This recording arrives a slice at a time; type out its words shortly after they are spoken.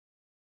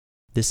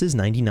This is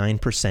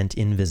 99%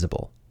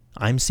 Invisible.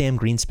 I'm Sam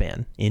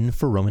Greenspan, in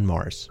for Roman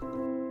Mars.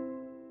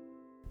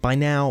 By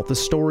now, the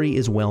story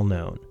is well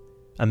known.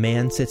 A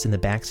man sits in the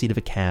backseat of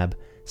a cab,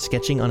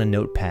 sketching on a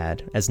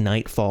notepad as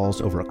night falls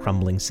over a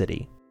crumbling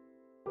city.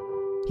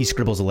 He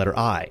scribbles a letter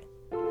I.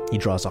 He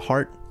draws a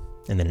heart,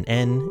 and then an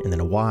N, and then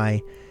a Y,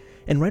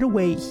 and right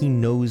away he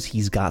knows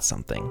he's got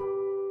something.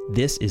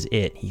 This is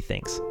it, he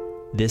thinks.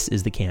 This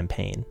is the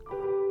campaign.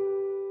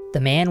 The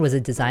man was a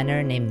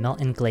designer named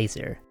Milton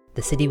Glaser.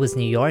 The city was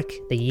New York,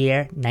 the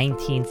year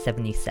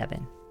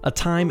 1977. A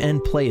time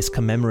and place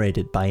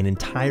commemorated by an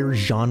entire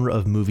genre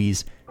of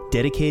movies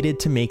dedicated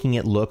to making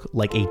it look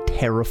like a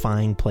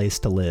terrifying place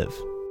to live.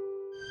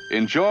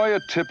 Enjoy a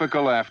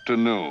typical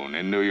afternoon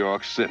in New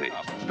York City,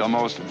 the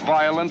most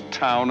violent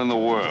town in the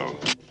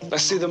world.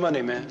 Let's see the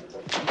money, man.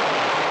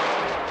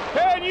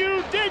 Can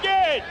you dig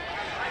it?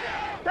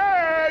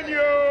 Can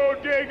you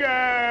dig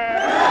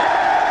it?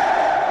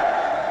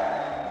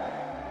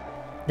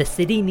 The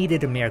city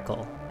needed a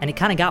miracle, and it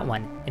kind of got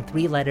one, in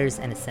 3 letters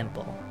and a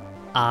symbol.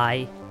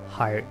 I,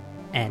 Heart,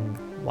 and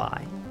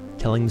Y.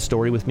 Telling the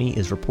story with me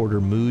is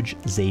reporter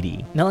Mooj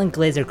Zaidi. Milton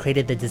Glaser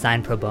created the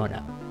design pro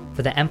bono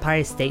for the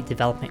Empire State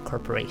Development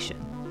Corporation.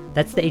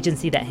 That's the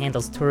agency that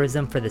handles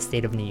tourism for the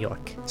state of New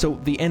York. So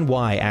the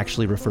NY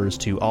actually refers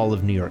to all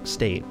of New York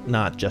State,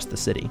 not just the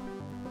city.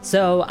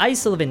 So I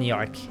used to live in New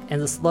York, and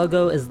this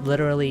logo is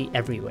literally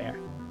everywhere.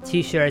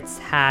 T-shirts,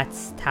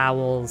 hats,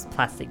 towels,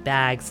 plastic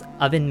bags,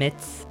 oven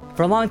mitts.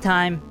 For a long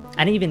time,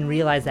 I didn't even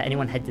realize that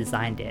anyone had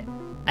designed it.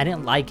 I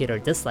didn't like it or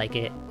dislike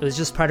it, it was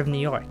just part of New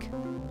York.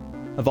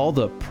 Of all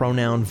the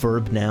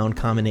pronoun-verb-noun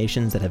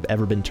combinations that have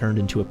ever been turned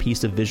into a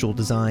piece of visual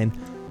design,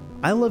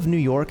 I Love New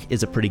York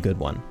is a pretty good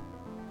one.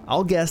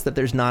 I'll guess that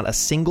there's not a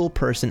single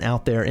person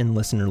out there in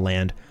listener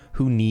land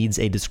who needs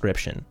a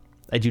description.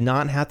 I do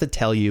not have to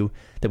tell you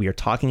that we are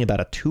talking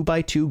about a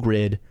 2x2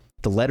 grid,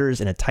 the letters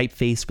in a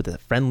typeface with a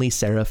friendly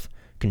serif,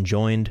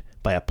 conjoined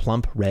by a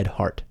plump red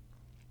heart.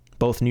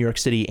 Both New York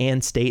City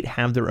and state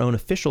have their own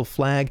official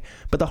flag,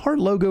 but the heart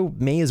logo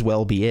may as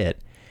well be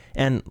it.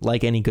 And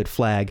like any good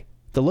flag,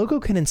 the logo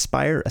can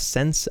inspire a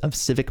sense of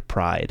civic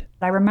pride.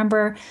 I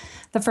remember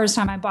the first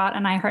time I bought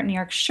an I Heart New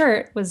York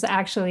shirt was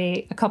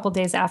actually a couple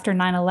days after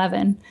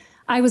 9/11.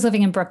 I was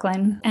living in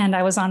Brooklyn, and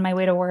I was on my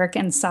way to work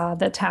and saw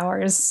the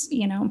towers,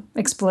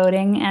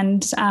 exploding.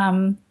 And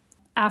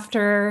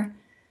after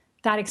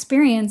that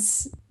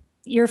experience,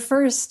 your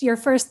first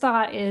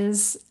thought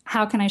is,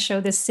 how can I show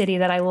this city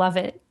that I love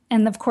it?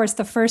 And of course,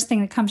 the first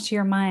thing that comes to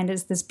your mind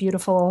is this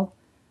beautiful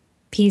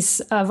piece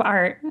of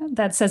art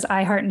that says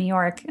I Heart New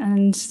York.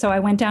 And so I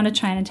went down to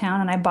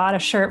Chinatown and I bought a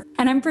shirt.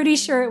 And I'm pretty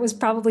sure it was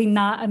probably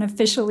not an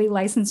officially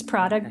licensed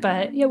product,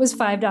 but it was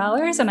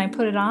 $5. And I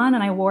put it on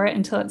and I wore it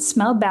until it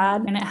smelled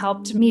bad, and it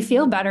helped me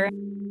feel better.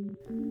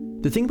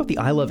 The thing about the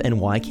I Love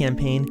NY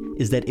campaign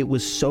is that it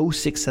was so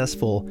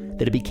successful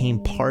that it became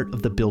part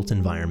of the built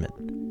environment.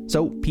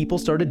 So people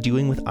started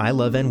doing with I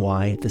Love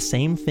NY the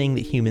same thing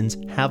that humans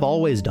have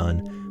always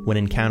done when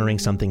encountering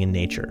something in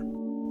nature.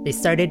 They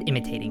started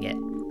imitating it.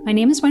 My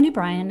name is Wendy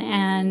Bryan,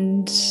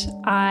 and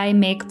I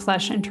make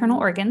plush internal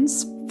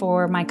organs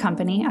for my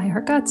company, I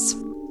Heart Guts.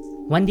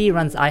 Wendy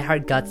runs I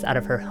Heart Guts out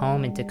of her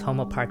home in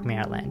Tacoma Park,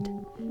 Maryland.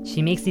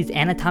 She makes these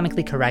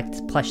anatomically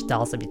correct plush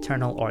dolls of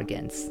eternal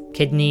organs.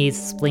 Kidneys,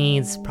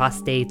 spleens,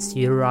 prostates,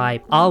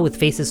 uteri, all with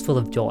faces full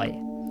of joy.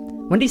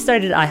 Wendy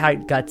started I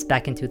Heart Guts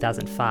back in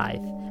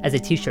 2005 as a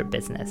t-shirt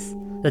business.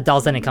 The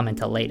dolls didn't come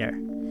until later.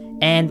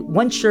 And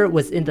one shirt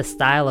was in the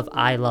style of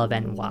I Love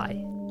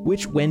NY,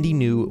 which Wendy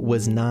knew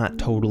was not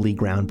totally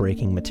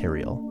groundbreaking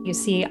material. You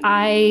see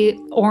I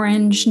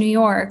Orange New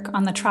York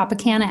on the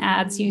Tropicana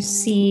ads. You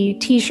see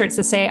t-shirts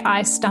that say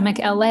I Stomach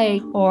LA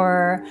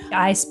or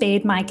I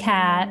Spade My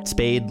Cat.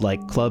 Spade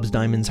like clubs,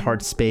 diamonds,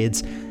 hearts,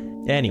 spades.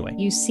 Anyway.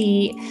 You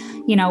see,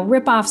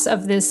 rip-offs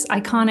of this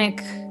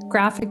iconic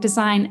graphic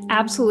design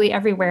absolutely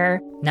everywhere.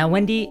 Now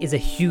Wendy is a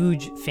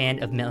huge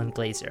fan of Milton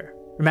Glaser.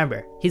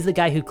 Remember, he's the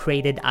guy who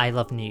created I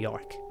Love New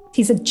York.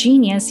 He's a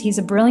genius. He's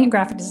a brilliant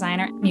graphic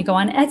designer. You go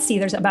on Etsy,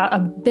 there's about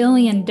 1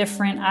 billion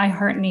different I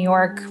Heart New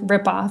York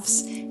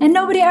ripoffs. And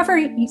nobody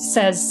ever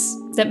says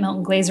that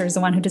Milton Glaser is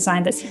the one who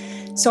designed this.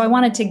 So I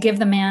wanted to give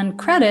the man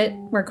credit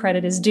where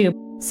credit is due.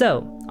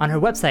 So, on her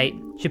website,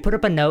 she put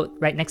up a note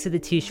right next to the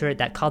t-shirt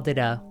that called it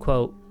a,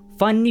 quote,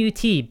 fun new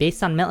tee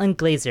based on Milton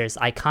Glaser's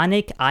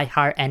iconic I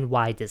Heart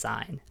NY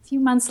design. A few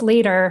months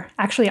later,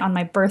 actually on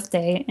my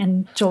birthday,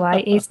 in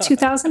July 8th,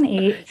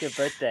 2008. Your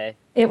birthday.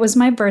 It was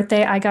my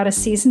birthday. I got a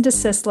cease and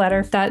desist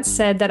letter that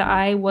said that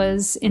I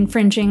was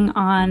infringing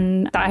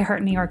on the I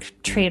Heart New York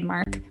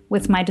trademark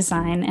with my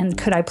design, and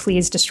could I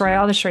please destroy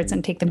all the shirts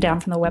and take them down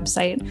from the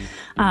website.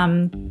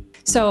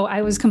 So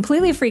I was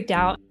completely freaked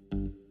out.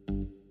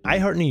 I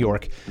Heart New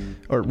York,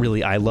 or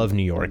really I Love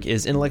New York,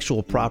 is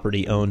intellectual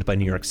property owned by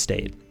New York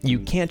State. You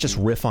can't just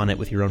riff on it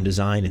with your own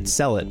design and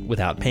sell it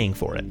without paying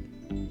for it.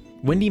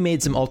 Wendy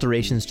made some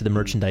alterations to the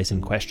merchandise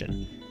in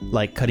question,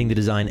 like cutting the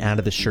design out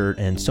of the shirt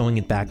and sewing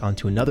it back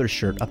onto another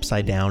shirt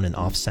upside down and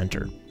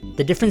off-center.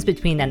 The difference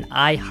between an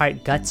I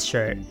Heart Guts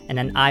shirt and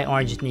an I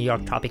Orange New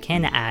York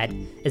Tropicana ad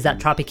is that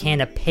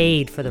Tropicana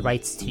paid for the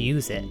rights to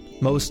use it.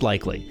 Most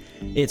likely.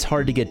 It's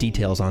hard to get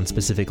details on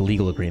specific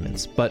legal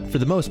agreements, but for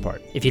the most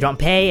part. If you don't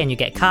pay and you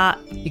get caught,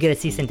 you get a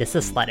cease and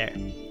desist letter.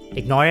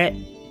 Ignore it,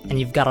 and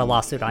you've got a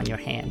lawsuit on your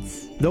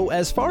hands. Though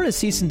as far as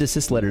cease and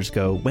desist letters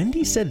go,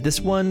 Wendy said this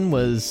one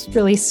was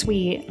really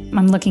sweet.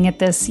 I'm looking at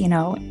this,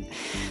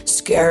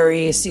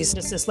 scary cease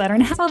and desist letter,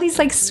 and it has all these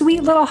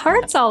sweet little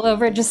hearts all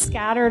over it, just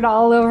scattered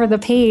all over the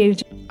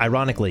page.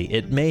 Ironically,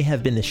 it may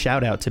have been the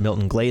shout out to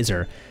Milton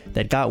Glaser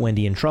that got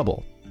Wendy in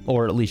trouble.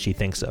 Or at least she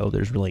thinks so.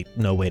 There's really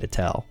no way to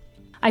tell.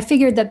 I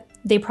figured that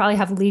they probably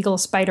have legal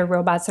spider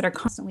robots that are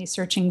constantly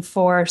searching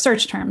for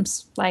search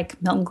terms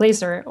like Milton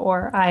Glaser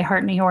or I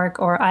Heart New York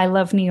or I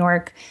Love New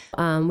York.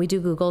 We do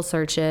Google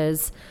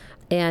searches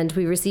and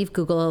we receive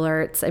Google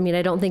alerts. I mean,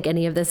 I don't think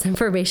any of this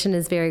information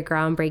is very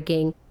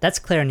groundbreaking. That's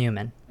Claire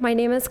Newman. My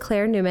name is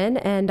Claire Newman,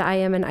 and I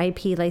am an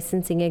IP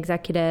licensing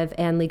executive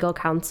and legal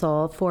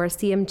counsel for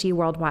CMG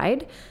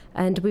Worldwide.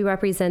 And we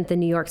represent the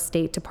New York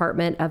State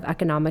Department of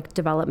Economic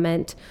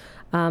Development,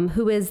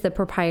 who is the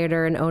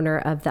proprietor and owner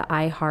of the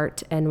I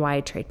Heart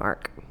NY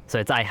trademark. So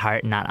it's I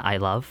Heart, not I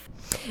Love?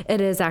 It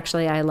is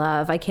actually I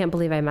Love. I can't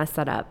believe I messed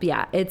that up.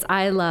 Yeah, it's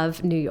I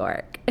Love New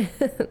York.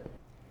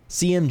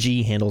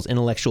 CMG handles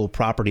intellectual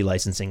property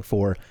licensing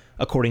for,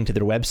 according to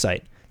their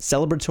website,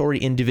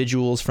 celebratory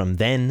individuals from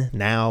then,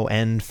 now,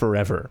 and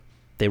forever.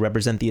 They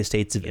represent the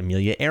estates of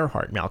Amelia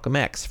Earhart, Malcolm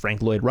X,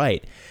 Frank Lloyd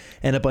Wright,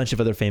 and a bunch of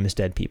other famous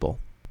dead people.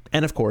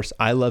 And of course,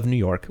 I Love New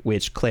York,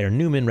 which Claire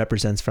Newman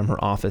represents from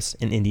her office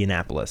in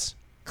Indianapolis.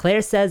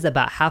 Claire says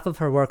about half of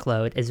her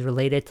workload is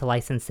related to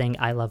licensing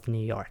I Love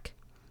New York.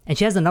 And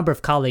she has a number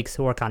of colleagues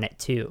who work on it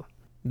too.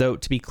 Though,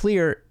 to be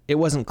clear, it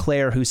wasn't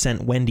Claire who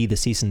sent Wendy the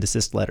cease and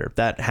desist letter.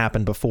 That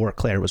happened before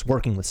Claire was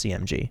working with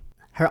CMG.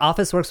 Her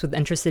office works with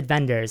interested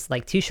vendors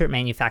like t-shirt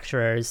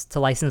manufacturers to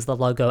license the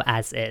logo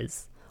as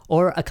is.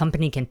 Or a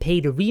company can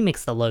pay to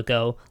remix the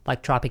logo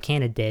like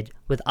Tropicana did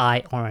with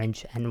I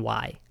Orange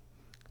NY.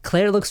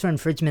 Claire looks for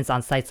infringements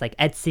on sites like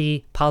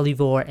Etsy,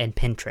 Polyvore, and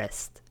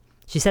Pinterest.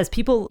 She says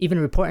people even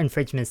report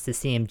infringements to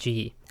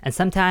CMG, and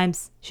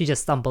sometimes she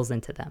just stumbles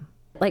into them.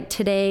 Like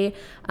today,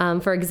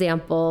 for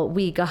example,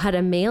 we got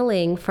a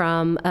mailing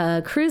from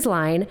a cruise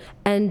line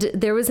and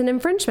there was an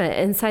infringement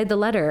inside the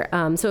letter.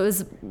 So it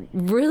was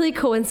really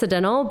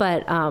coincidental,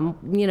 but,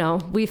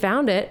 we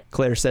found it.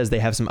 Claire says they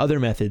have some other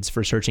methods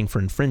for searching for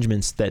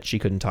infringements that she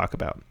couldn't talk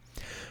about.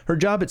 Her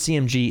job at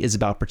CMG is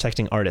about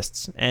protecting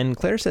artists, and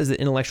Claire says that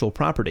intellectual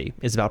property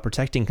is about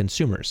protecting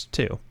consumers,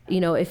 too.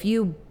 If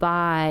you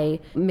buy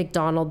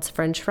McDonald's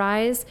French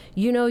fries,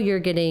 you're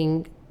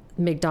getting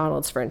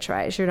McDonald's French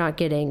fries. You're not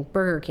getting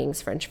Burger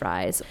King's French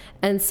fries.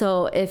 And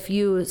so if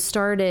you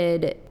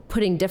started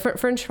putting different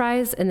French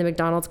fries in the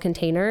McDonald's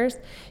containers,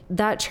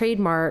 that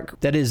trademark...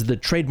 That is the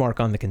trademark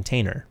on the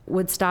container.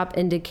 ...would stop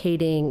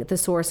indicating the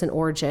source and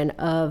origin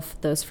of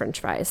those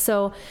French fries.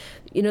 So,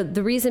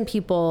 the reason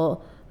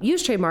people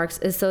use trademarks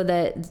is so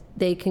that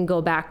they can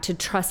go back to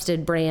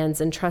trusted brands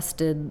and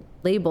trusted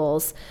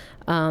labels,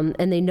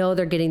 and they know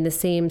they're getting the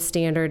same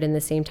standard and the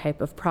same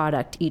type of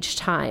product each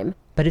time.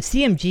 But if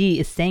CMG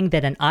is saying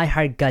that an I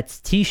Heart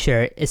Guts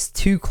t-shirt is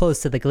too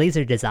close to the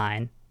Glaser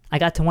design, I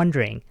got to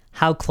wondering,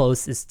 how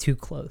close is too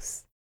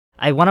close?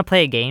 I want to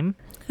play a game.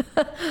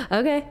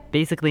 Okay.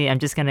 Basically, I'm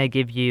just going to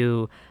give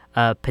you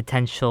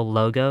potential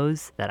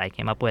logos that I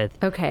came up with.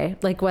 Okay,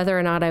 like whether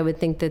or not I would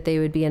think that they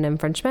would be an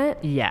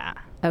infringement? Yeah.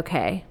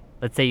 Okay.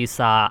 Let's say you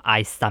saw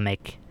I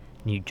Stomach,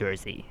 New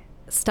Jersey.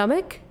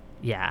 Stomach?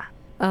 Yeah.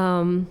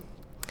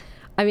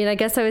 I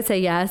guess I would say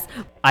yes.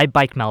 I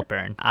Bike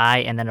Melbourne. I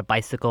and then a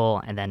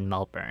bicycle and then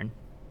Melbourne.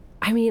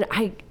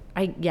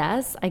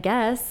 Yes, I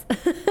guess.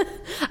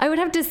 I would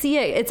have to see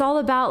it. It's all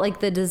about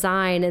the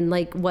design and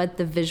what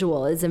the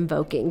visual is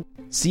invoking.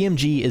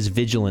 CMG is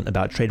vigilant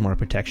about trademark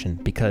protection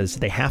because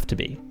they have to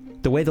be.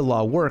 The way the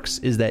law works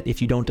is that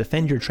if you don't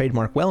defend your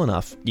trademark well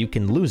enough, you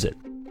can lose it.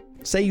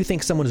 Say you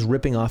think someone is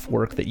ripping off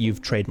work that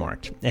you've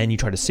trademarked, and you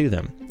try to sue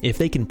them. If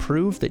they can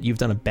prove that you've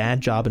done a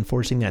bad job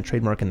enforcing that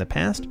trademark in the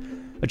past,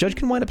 a judge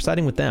can wind up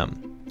siding with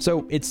them.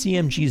 So it's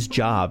CMG's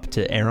job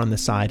to err on the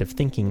side of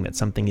thinking that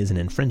something is an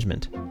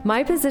infringement.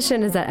 My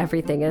position is that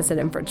everything is an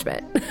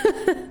infringement.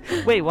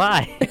 Wait,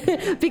 why?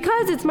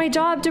 Because it's my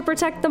job to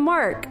protect the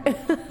mark.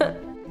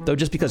 Though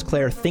just because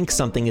Claire thinks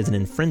something is an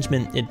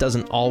infringement, it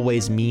doesn't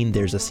always mean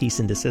there's a cease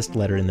and desist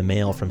letter in the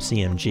mail from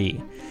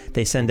CMG.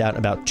 They send out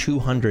about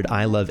 200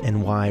 I Love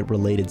NY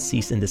related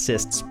cease and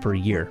desists per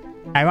year.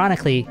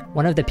 Ironically,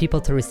 one of the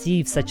people to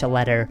receive such a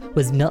letter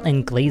was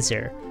Milton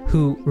Glaser,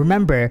 who,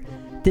 remember,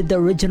 did the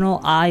original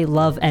I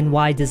Love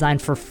NY design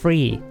for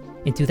free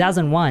in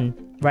 2001,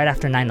 right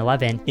after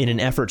 9/11. In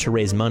an effort to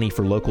raise money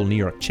for local New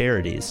York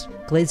charities,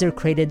 Glaser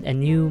created a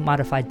new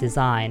modified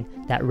design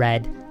that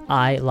read,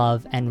 I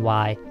Love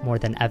NY more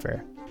than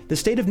ever. The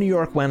state of New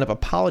York wound up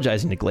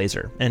apologizing to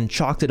Glaser and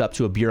chalked it up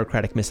to a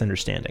bureaucratic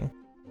misunderstanding.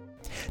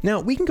 Now,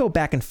 we can go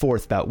back and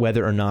forth about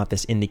whether or not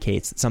this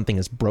indicates that something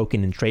is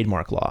broken in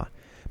trademark law,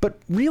 But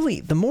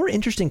really, the more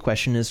interesting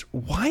question is,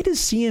 why does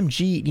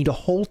CMG need a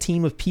whole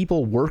team of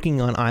people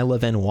working on I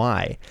Love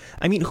NY?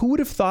 I mean, who would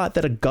have thought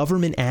that a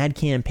government ad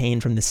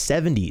campaign from the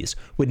 70s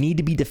would need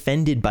to be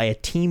defended by a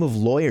team of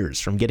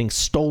lawyers from getting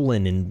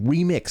stolen and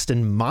remixed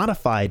and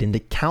modified into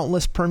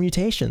countless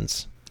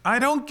permutations? I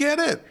don't get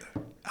it.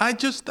 I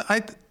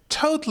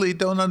totally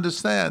don't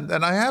understand.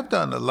 And I have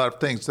done a lot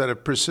of things that are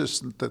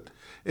persistent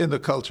in the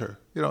culture.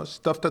 You know,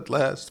 stuff that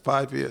lasts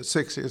 5 years,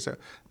 6 years.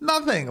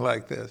 Nothing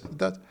like this.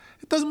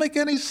 It doesn't make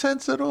any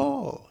sense at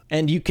all.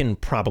 And you can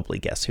probably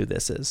guess who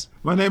this is.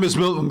 My name is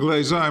Milton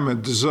Glaser. I'm a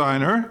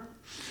designer.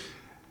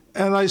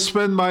 And I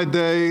spend my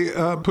day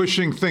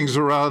pushing things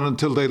around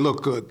until they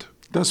look good.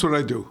 That's what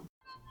I do.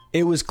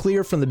 It was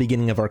clear from the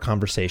beginning of our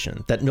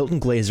conversation that Milton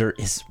Glaser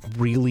is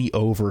really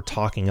over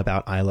talking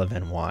about I Love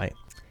NY.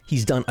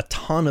 He's done a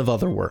ton of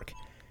other work.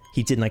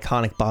 He did an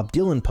iconic Bob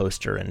Dylan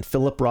poster and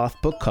Philip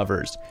Roth book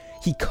covers.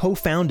 He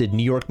co-founded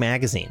New York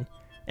Magazine.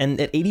 And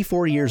at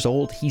 84 years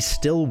old, he's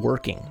still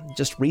working.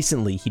 Just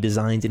recently, he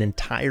designed an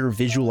entire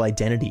visual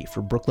identity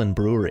for Brooklyn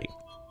Brewery.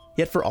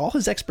 Yet for all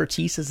his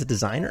expertise as a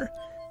designer,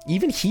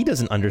 even he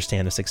doesn't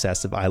understand the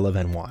success of I Love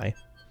NY.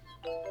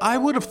 I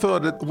would have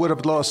thought it would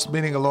have lost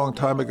meaning a long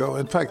time ago.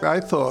 In fact, I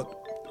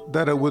thought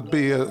that it would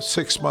be a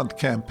 6-month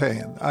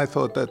campaign. I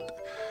thought that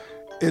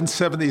in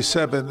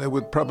 77, it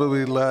would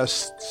probably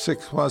last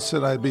 6 months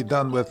and I'd be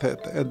done with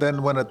it. And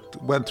then when it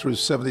went through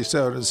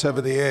 77 and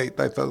 78,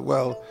 I thought,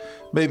 well,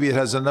 maybe it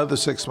has another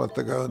 6 months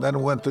to go. And then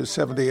it went through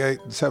 78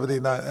 and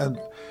 79. And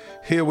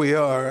here we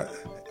are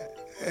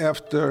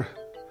after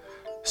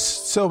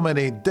so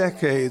many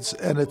decades,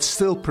 and it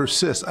still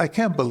persists. I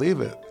can't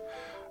believe it.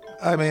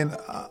 I mean,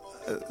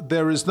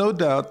 there is no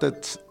doubt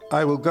that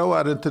I will go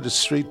out into the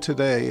street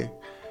today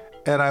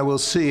and I will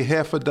see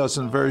half a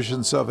dozen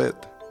versions of it.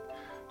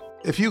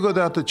 If you go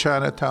down to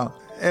Chinatown,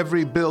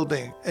 every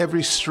building,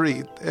 every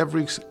street,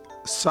 every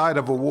side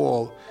of a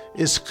wall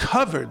is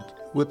covered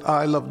with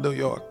I Love New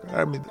York.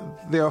 I mean,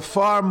 there are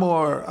far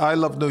more I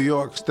Love New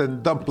Yorks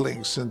than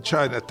dumplings in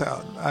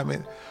Chinatown. I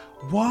mean,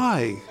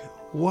 why?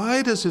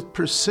 Why does it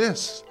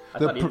persist? I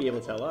thought you'd be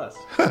able to tell us.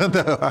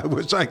 No, I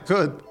wish I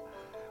could.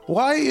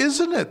 Why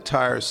isn't it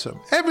tiresome?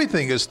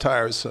 Everything is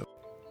tiresome.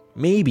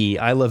 Maybe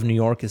I Love New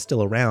York is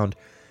still around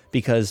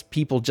because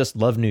people just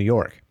love New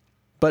York.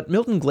 But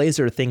Milton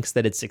Glaser thinks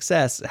that its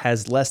success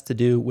has less to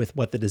do with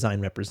what the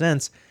design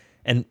represents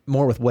and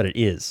more with what it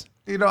is.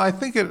 You know, I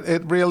think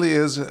it really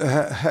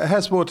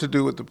has more to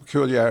do with the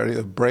peculiarity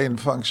of brain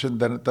function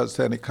than it does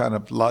to any kind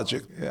of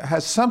logic. It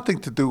has something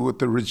to do with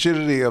the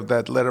rigidity of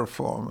that letter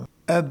form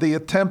and the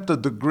attempt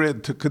of the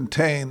grid to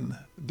contain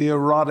the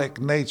erotic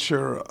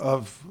nature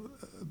of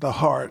the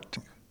heart.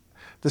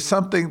 There's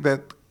something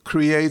that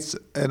creates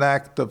an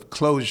act of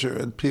closure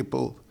in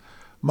people's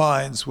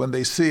minds when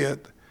they see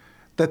it,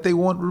 that they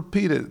won't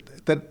repeat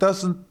it, that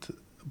doesn't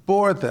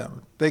bore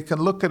them. They can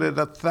look at it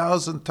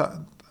 1,000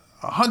 times,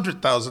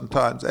 100,000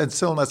 times, and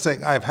still not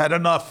saying, I've had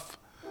enough.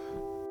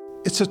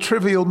 It's a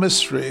trivial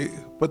mystery,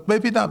 but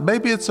maybe not.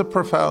 Maybe it's a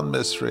profound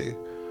mystery,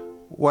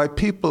 why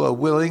people are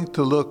willing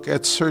to look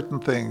at certain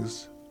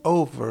things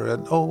over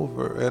and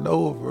over and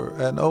over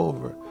and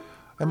over.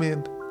 I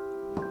mean,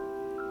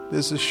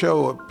 there's a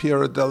show of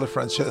Piero della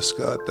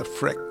Francesca at the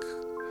Frick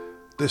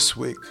this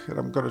week, and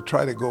I'm going to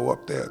try to go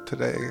up there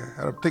today.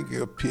 And I'm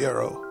thinking of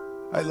Piero.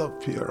 I love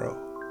Piero.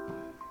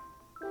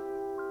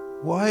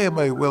 Why am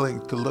I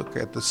willing to look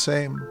at the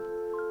same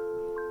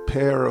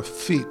pair of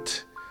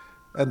feet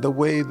and the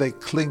way they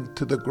cling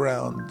to the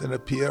ground in a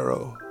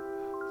Piero?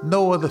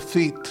 No other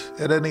feet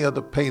in any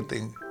other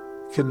painting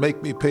can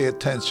make me pay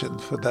attention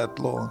for that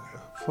long.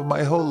 For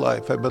my whole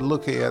life, I've been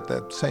looking at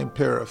that same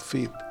pair of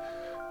feet,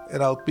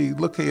 and I'll be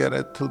looking at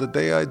it till the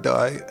day I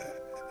die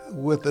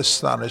with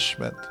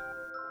astonishment.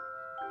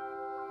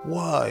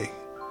 Why?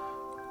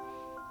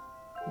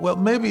 Well,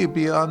 maybe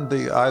beyond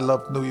the I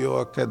Love New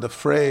York and the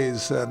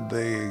phrase and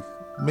the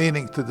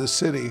meaning to the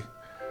city,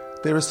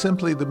 there is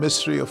simply the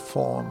mystery of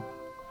form.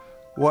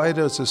 Why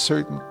does a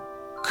certain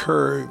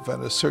curve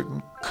and a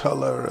certain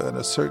color and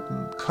a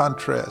certain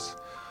contrast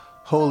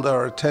hold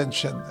our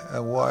attention,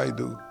 and why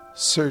do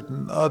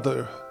certain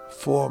other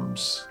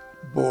forms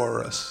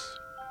bore us?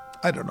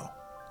 I don't know.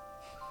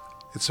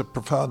 It's a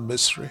profound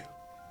mystery.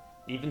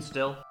 Even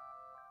still?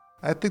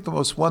 I think the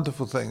most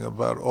wonderful thing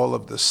about all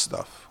of this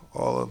stuff,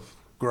 all of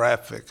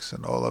graphics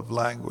and all of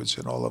language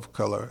and all of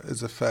color, is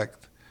the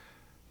fact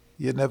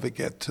you never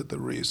get to the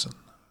reason.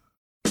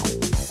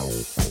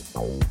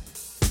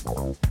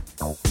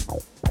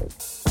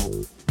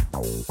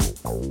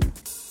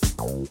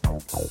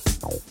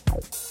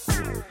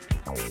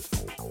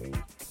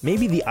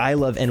 Maybe the I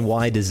Love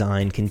NY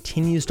design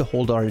continues to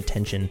hold our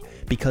attention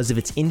because of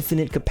its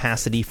infinite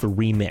capacity for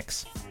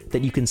remix,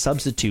 that you can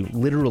substitute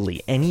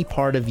literally any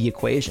part of the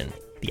equation,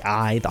 the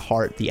I, the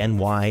heart, the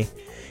NY,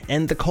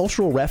 and the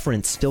cultural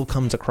reference still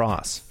comes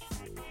across.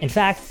 In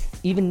fact,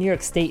 even New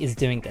York State is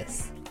doing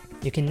this.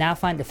 You can now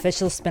find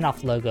official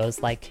spin-off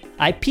logos like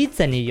I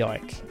Pizza New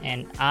York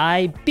and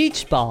I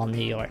Beach Ball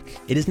New York.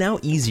 It is now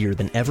easier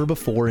than ever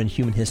before in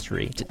human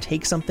history to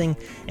take something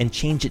and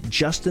change it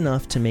just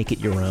enough to make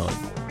it your own.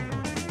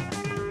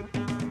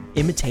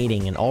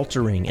 Imitating and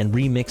altering and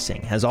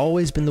remixing has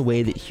always been the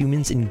way that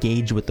humans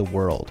engage with the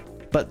world.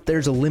 But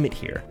there's a limit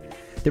here.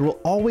 There will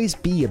always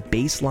be a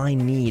baseline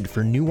need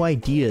for new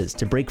ideas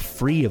to break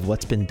free of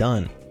what's been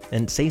done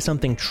and say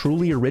something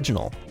truly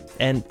original.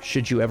 And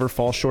should you ever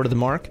fall short of the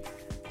mark,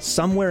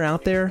 somewhere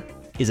out there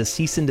is a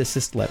cease and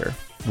desist letter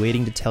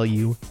waiting to tell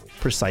you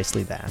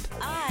precisely that.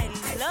 I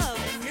love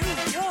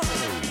New York.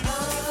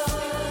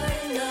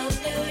 I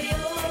love New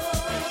York.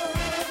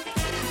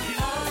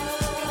 I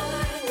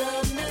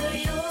love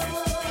New York.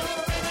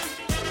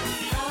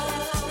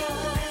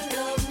 I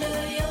love New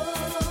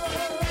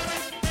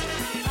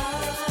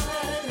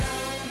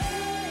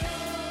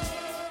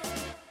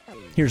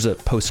York. Here's a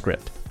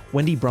postscript.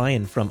 Wendy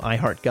Bryan from I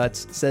Heart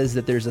Guts says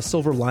that there's a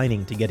silver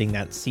lining to getting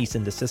that cease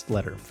and desist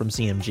letter from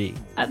CMG.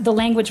 The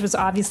language was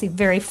obviously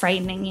very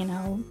frightening,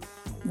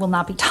 will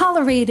not be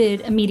tolerated,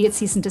 immediate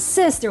cease and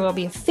desist, there will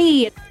be a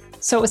fee.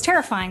 So it was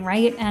terrifying,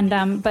 right?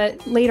 And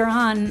but later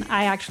on,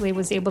 I actually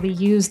was able to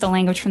use the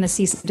language from the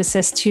cease and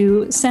desist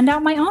to send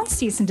out my own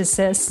cease and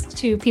desist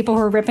to people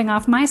who are ripping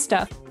off my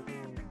stuff.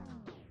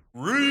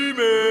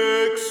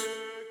 Remix!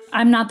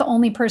 I'm not the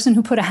only person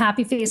who put a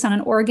happy face on an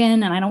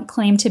organ, and I don't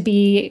claim to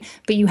be,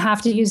 but you have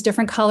to use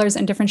different colors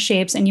and different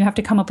shapes, and you have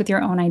to come up with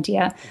your own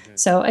idea.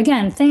 So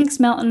again,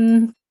 thanks,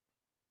 Milton.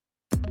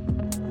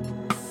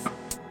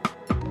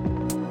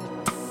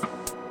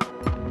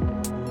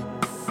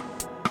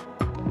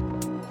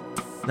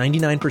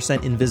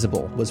 99%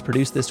 Invisible was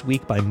produced this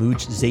week by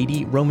Mooj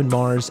Zadie, Roman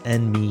Mars,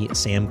 and me,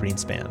 Sam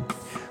Greenspan.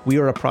 We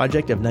are a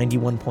project of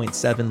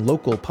 91.7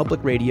 local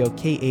public radio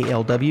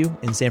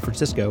KALW in San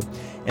Francisco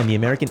and the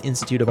American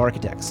Institute of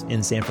Architects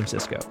in San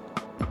Francisco.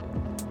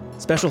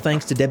 Special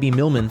thanks to Debbie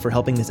Millman for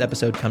helping this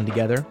episode come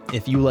together.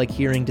 If you like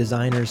hearing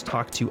designers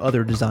talk to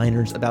other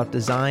designers about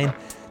design,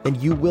 then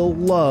you will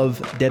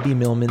love Debbie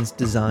Millman's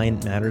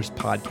Design Matters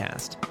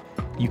podcast.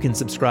 You can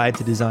subscribe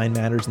to Design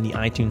Matters in the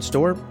iTunes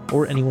Store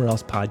or anywhere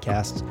else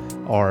podcasts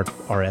are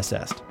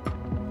RSS'd.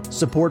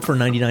 Support for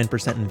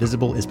 99%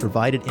 Invisible is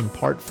provided in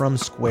part from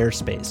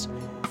Squarespace,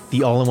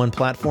 the all-in-one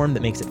platform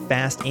that makes it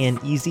fast and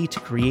easy to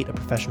create a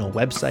professional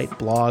website,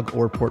 blog,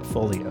 or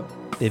portfolio.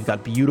 They've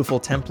got beautiful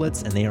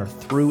templates, and they are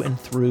through and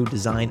through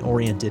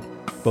design-oriented,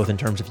 both in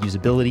terms of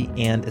usability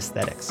and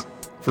aesthetics.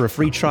 For a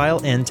free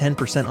trial and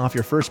 10% off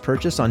your first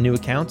purchase on new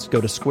accounts, go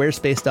to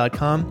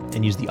squarespace.com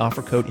and use the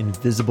offer code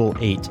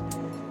Invisible8.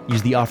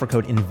 Use the offer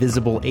code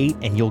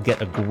Invisible8 and you'll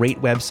get a great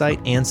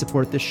website and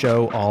support the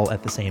show all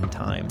at the same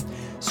time.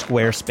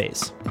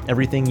 Squarespace,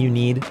 everything you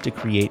need to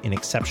create an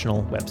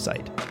exceptional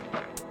website.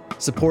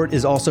 Support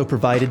is also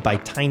provided by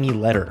Tiny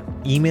Letter,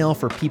 email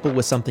for people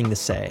with something to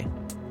say.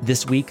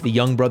 This week, the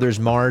young brothers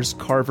Mars,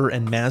 Carver,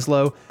 and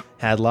Maslow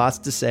had lots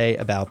to say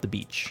about the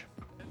beach.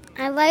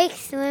 I like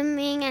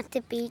swimming at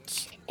the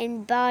beach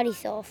and body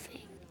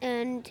surfing,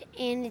 and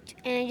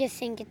I just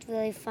think it's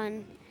really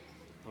fun.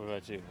 What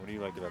about you? What do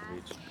you like about the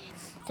beach?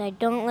 I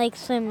don't like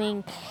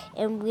swimming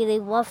in really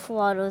rough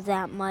waters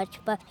that much,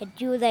 but I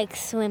do like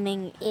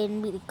swimming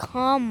in really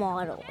calm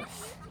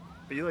waters.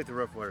 But you like the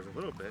rough waters a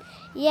little bit.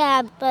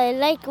 Yeah, but I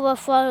like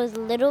rough waters a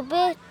little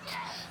bit,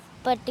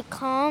 but the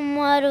calm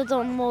waters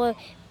are more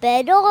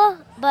better,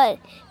 but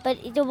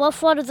the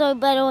rough waters are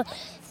better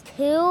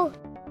too.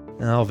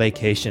 Oh,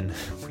 vacation,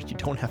 where you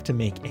don't have to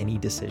make any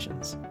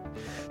decisions.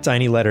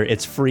 Tiny Letter,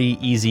 it's free,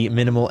 easy,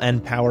 minimal,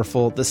 and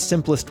powerful, the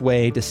simplest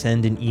way to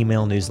send an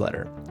email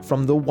newsletter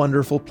from the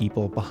wonderful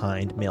people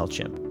behind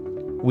MailChimp.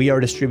 We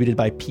are distributed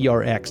by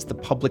PRX, the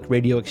public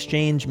radio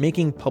exchange,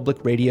 making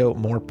public radio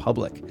more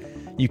public.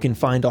 You can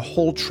find a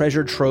whole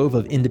treasure trove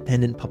of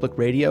independent public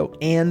radio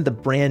and the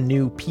brand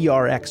new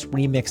PRX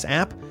Remix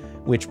app,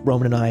 which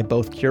Roman and I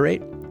both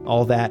curate,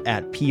 all that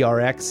at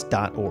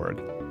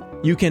prx.org.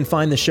 You can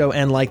find the show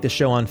and like the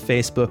show on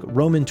Facebook.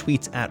 Roman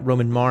tweets at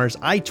Roman Mars.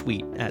 I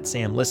tweet at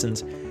Sam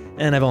Listens.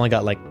 And I've only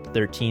got like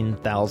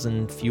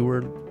 13,000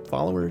 fewer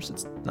followers.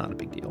 It's not a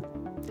big deal.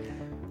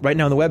 Right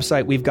now on the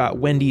website, we've got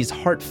Wendy's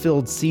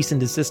heart-filled cease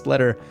and desist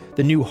letter,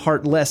 the new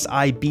Heartless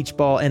I Beach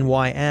Ball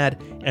NY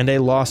ad, and a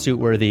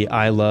lawsuit-worthy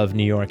I Love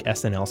New York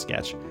SNL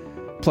sketch.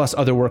 Plus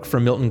other work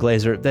from Milton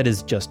Glaser that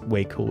is just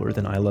way cooler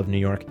than I Love New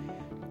York.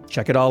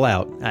 Check it all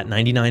out at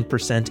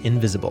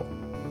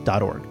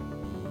 99percentinvisible.org.